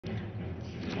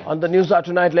On the News Hour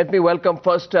tonight, let me welcome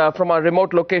first from our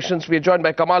remote locations. We are joined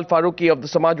by Kamal Farooqi of the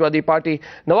Samajwadi Party.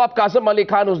 Nawab Kazim Ali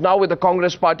Khan, who's now with the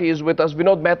Congress Party, is with us.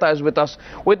 Vinod Mehta is with us.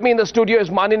 With me in the studio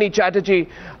is Manini Chatterjee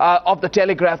of the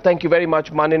Telegraph. Thank you very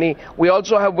much, Manini. We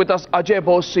also have with us Ajay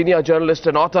Bose, senior journalist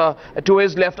and author. To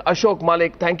his left, Ashok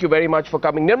Malik. Thank you very much for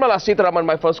coming. Nirmala Sitharaman,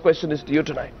 my first question is to you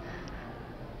tonight.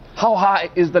 How high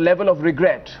is the level of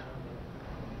regret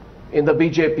in the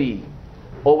BJP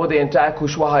over the entire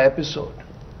Kushwaha episode?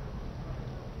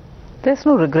 There's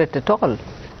no regret at all.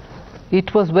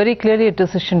 It was very clearly a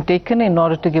decision taken in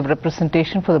order to give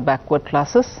representation for the backward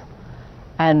classes,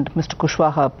 and Mr.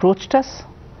 Kushwaha approached us.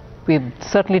 We've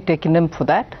certainly taken him for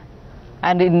that,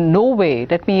 and in no way,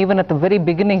 let me even at the very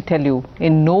beginning tell you,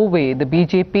 in no way the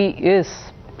BJP is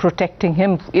protecting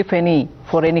him, if any,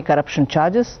 for any corruption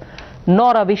charges,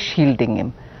 nor are we shielding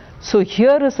him. So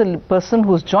here is a person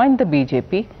who's joined the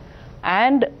BJP,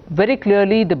 and very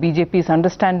clearly the BJP's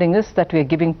understanding is that we are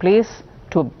giving place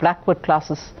to a backward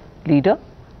classes leader,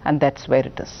 and that's where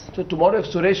it is. So tomorrow if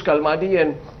Suresh Kalmadi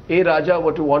and A. Raja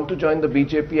were to want to join the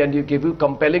BJP and you give you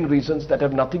compelling reasons that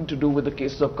have nothing to do with the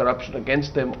cases of corruption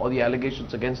against them or the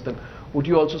allegations against them, would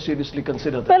you also seriously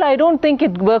consider that? Well, I don't think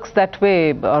it works that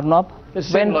way, Arnab. The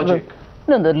same logic.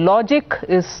 No, the logic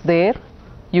is there.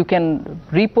 You can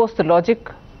repose the logic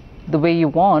the way you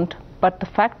want, but the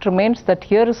fact remains that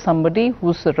here is somebody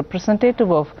who's a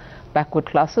representative of backward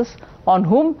classes on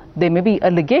whom there may be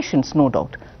allegations, no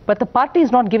doubt. But the party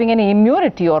is not giving any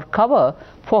immunity or cover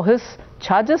for his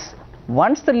charges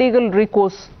once the legal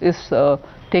recourse is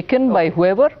taken by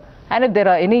whoever. And if there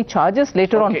are any charges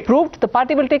later on proved, the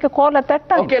party will take a call at that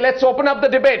time. Okay, let's open up the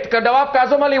debate. Nawab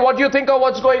Kazim Ali, what do you think of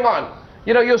what's going on?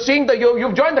 You know, you're seeing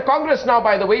you've joined the Congress now,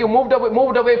 by the way. You moved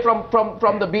away from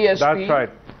the BSP. That's right.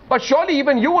 But surely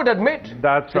even you would admit,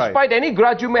 despite any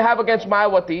grudge you may have against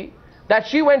Mayawati, that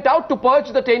she went out to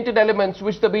purge the tainted elements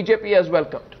which the BJP has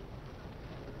welcomed.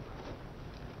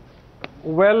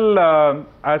 Well,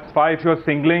 as far as you're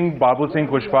singling Babu Singh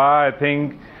Kushwaha, I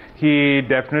think he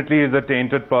definitely is a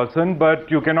tainted person,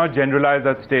 but you cannot generalize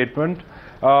that statement.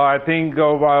 I think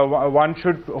one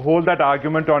should hold that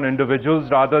argument on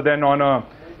individuals rather than on an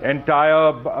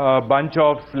entire bunch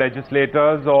of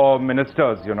legislators or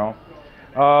ministers, you know.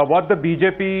 What the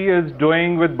BJP is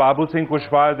doing with Babu Singh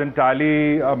Kushwaha is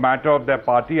entirely a matter of their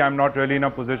party. I'm not really in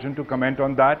a position to comment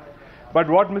on that. But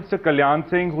what Mr. Kalyan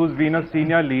Singh, who's been a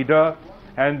senior leader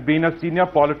and been a senior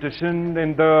politician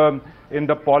in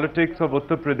the politics of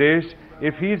Uttar Pradesh,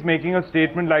 if he's making a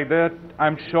statement like that,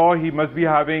 I'm sure he must be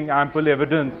having ample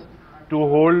evidence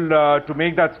to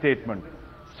make that statement.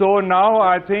 So now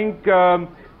I think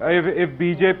if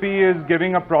BJP is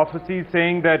giving a prophecy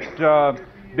saying that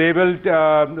they will,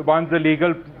 once the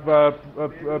legal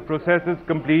process is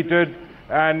completed,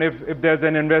 and if there's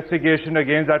an investigation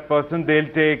against that person,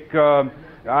 they'll take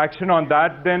action on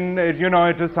that, then, you know,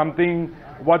 it is something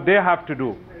what they have to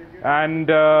do. And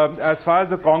as far as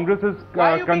the Congress is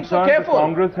concerned, the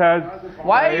Congress has...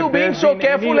 Why are you being so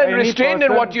careful and restrained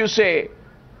in what you say?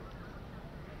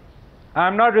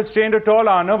 I'm not restrained at all,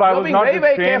 Arnav. I was not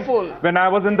restrained when I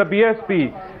was in the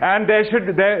BSP. And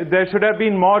there should have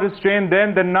been more restraint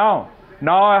then than now.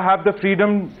 Now I have the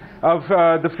freedom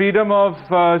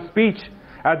of speech.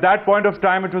 At that point of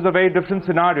time, it was a very different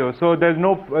scenario. So there's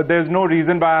no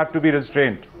reason why I have to be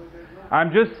restrained.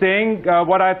 I'm just saying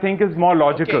what I think is more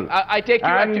logical. Okay. I take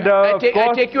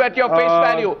you at your face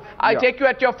value. I take you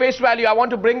at your face value. I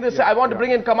want to bring this. I want to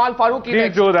bring in Kamal Farooqi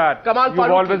next. Please do that. Kamal You've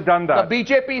Farooqi, always done that. The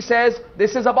BJP says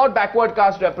this is about backward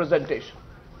caste representation.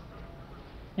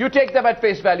 You take them at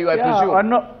face value, I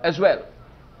presume, as well.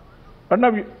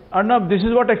 Arnab, this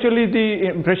is what actually the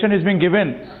impression is being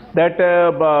given, that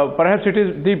perhaps it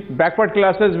is the backward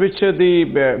classes which the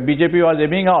BJP was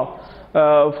aiming off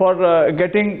for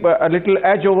getting a little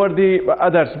edge over the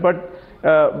others. But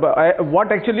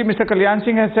what actually Mr. Kalyan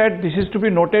Singh has said, this is to be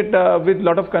noted with a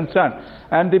lot of concern.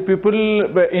 And the people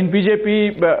in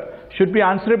BJP should be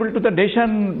answerable to the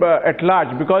nation at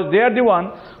large, because they are the one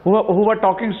who are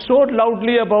talking so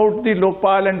loudly about the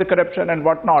Lokpal and the corruption and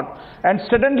whatnot, and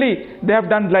suddenly they have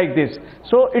done like this.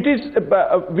 So it is,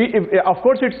 of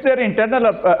course it's their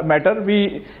internal matter,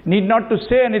 we need not to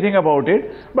say anything about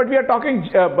it, but we are talking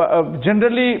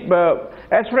generally,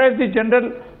 as far as the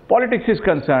general politics is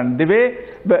concerned, the way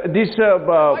this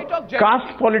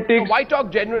caste politics... Why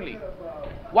talk generally?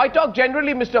 Why talk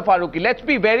generally, Mr. Farooqi? Let's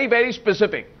be very, very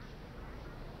specific.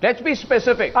 Let's be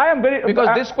specific. I am very...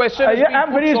 Because this question has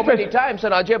been put so many times,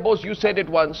 and Ajay Bose, you said it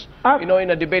once, you know, in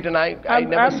a debate, and I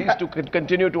never cease to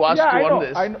continue to ask you on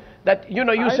this. That, you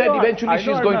know, you said eventually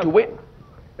she's going to win.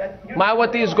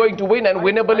 Mayawati is going to win and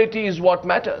winnability is what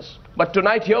matters. But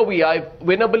tonight here we are, if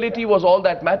winnability was all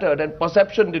that mattered and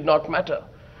perception did not matter,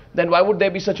 then why would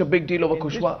there be such a big deal over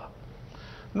Kushwaha?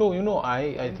 No, you know,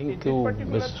 I think you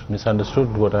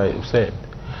misunderstood what I said.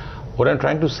 What I'm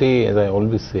trying to say, as I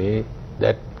always say,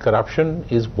 that corruption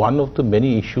is one of the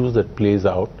many issues that plays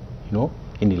out, you know,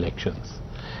 in elections.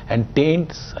 And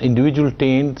taints, individual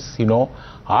taints, you know,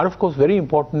 are of course very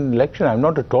important in election. I'm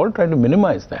not at all trying to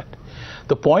minimize that.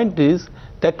 The point is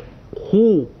that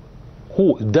who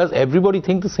does everybody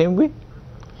think the same way?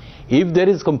 If there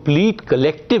is complete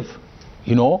collective,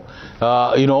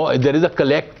 there is a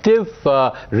collective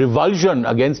revulsion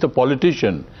against a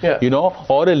politician,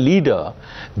 or a leader,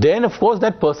 then of course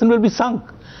that person will be sunk.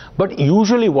 But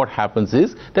usually what happens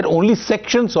is that only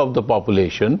sections of the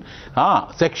population,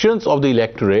 sections of the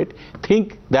electorate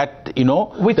think that,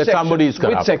 that somebody is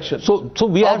corrupt. Which sections? So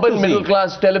we have to see. Urban middle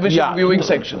class television viewing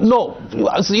sections. No,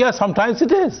 yeah, sometimes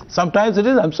it is. Sometimes it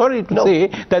is. I'm sorry to say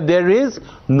that there is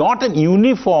not an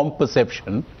uniform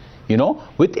perception,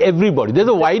 with everybody. There's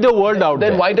a wider world out there.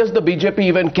 Then why does the BJP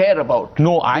even care about?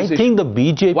 No, I think the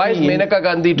BJP... Why is Menaka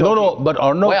Gandhi talking? No, but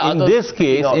in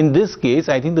this case,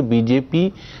 I think the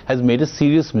BJP has made a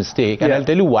serious mistake, and I'll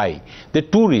tell you why. There are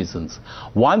two reasons.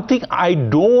 One thing, I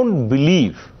don't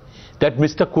believe that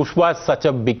Mr. Kushwaha is such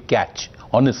a big catch.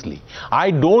 Honestly, I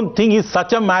don't think he's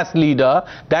such a mass leader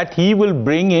that he will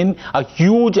bring in a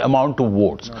huge amount of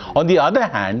votes. No. On the other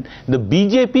hand, the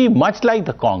BJP, much like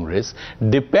the Congress,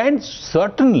 depends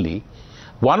certainly,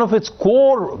 one of its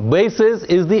core bases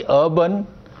is the urban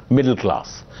middle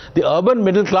class. The urban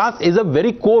middle class is a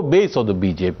very core base of the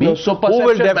BJP. No, so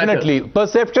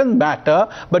perceptions matter,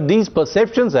 but these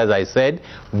perceptions, as I said,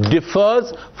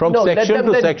 differs from section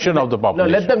to section of the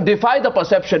population. No, let them defy the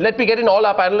perception. Let me get in all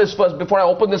our panelists first before I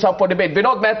open this up for debate.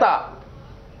 Vinod Mehta.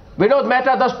 Vinod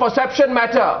Mehta, does perception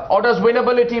matter or does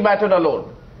winnability matter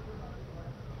alone?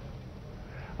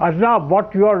 Arnab,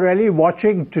 what you are really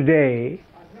watching today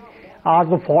are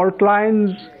the fault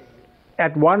lines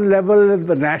at one level of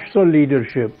the national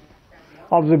leadership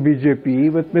of the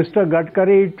BJP, with Mr.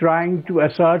 Gadkari trying to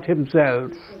assert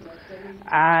himself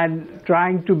and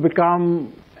trying to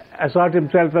assert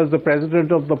himself as the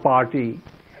president of the party.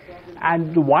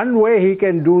 And the one way he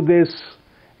can do this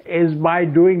is by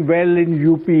doing well in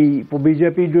UP, for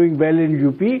BJP doing well in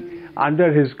UP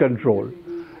under his control.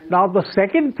 Now the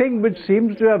second thing which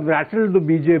seems to have rattled the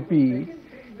BJP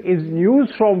is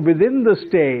news from within the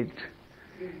state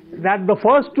that the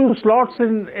first two slots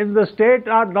in the state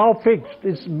are now fixed.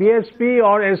 It's BSP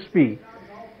or SP.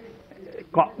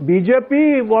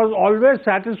 BJP was always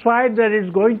satisfied that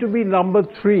it's going to be number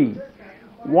 3.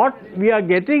 What we are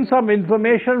getting some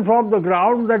information from the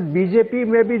ground that BJP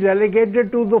may be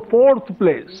relegated to the 4th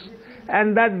place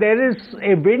and that there is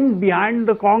a wind behind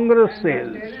the Congress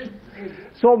sails.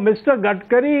 So Mr.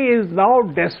 Gadkari is now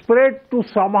desperate to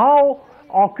somehow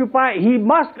occupy, he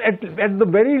must at the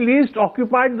very least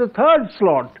occupy the 3rd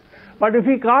slot. But if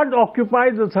he can't occupy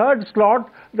the 3rd slot,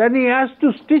 then he has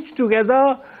to stitch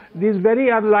together these very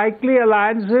unlikely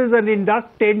alliances and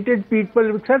induct tainted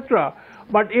people, etc.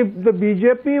 But if the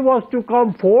BJP was to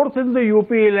come 4th in the UP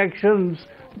elections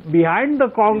behind the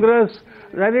Congress,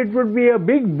 then it would be a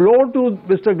big blow to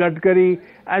Mr. Gadkari.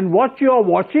 And what you are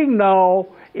watching now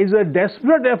is a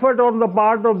desperate effort on the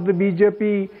part of the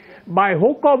BJP, by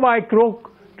hook or by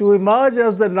crook, to emerge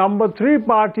as the number 3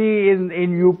 party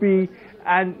in UP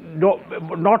and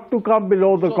not to come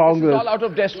below the Congress. This is all out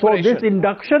of desperation. So this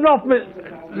induction of...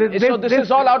 this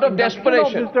is all out of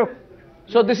desperation.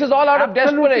 So this is all out of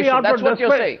desperation. That's what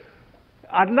you're saying.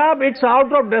 Arnab, it's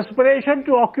out of desperation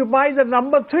to occupy the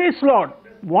number 3 slot.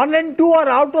 1 and 2 are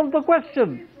out of the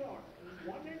question.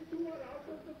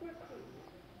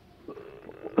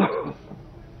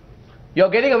 You're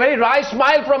getting a very wry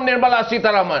smile from Nirmala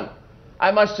Sitharaman,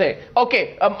 I must say.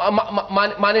 Okay,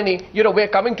 Manini, we're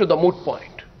coming to the moot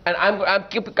point. And I'm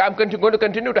going to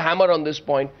continue to hammer on this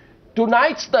point.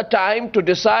 Tonight's the time to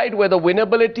decide whether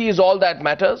winnability is all that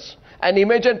matters and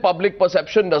image and public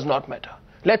perception does not matter.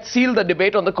 Let's seal the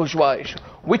debate on the Kushwaha issue.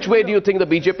 Which way do you think the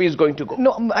BJP is going to go?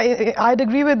 No, I'd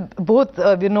agree with both,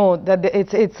 that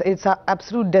it's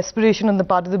absolute desperation on the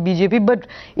part of the BJP. But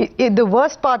the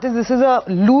worst part is this is a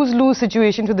lose-lose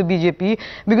situation for the BJP,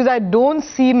 because I don't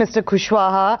see Mr.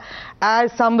 Kushwaha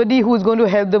as somebody who's going to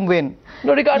help them win.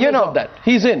 No, regardless of that.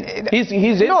 He's in. He's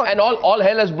in, and all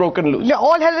hell has broken loose. Yeah,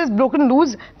 all hell has broken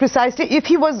loose precisely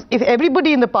if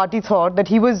everybody in the party thought that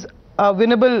he was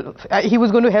winnable, he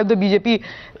was going to help the BJP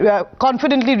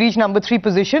confidently reach number 3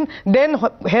 position, then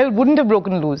hell wouldn't have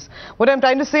broken loose. What I'm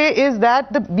trying to say is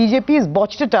that the BJP has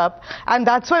botched it up, and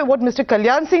that's why what Mr.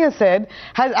 Kalyan Singh has said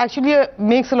has actually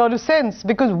makes a lot of sense,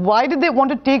 because why did they want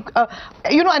to take,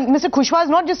 you know, and Mr. Kushwaha is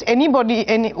not just anybody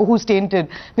who's tainted.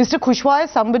 Mr. Kushwaha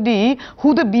is somebody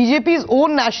who the BJP's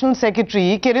own national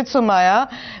secretary, Kirit Somaiya,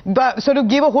 sort of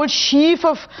gave a whole sheaf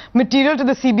of material to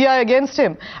the CBI against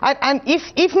him. And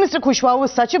if Mr. Kushwaha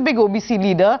was such a big OBC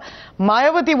leader,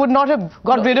 Mayawati would not have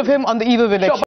got rid of him on the eve of election.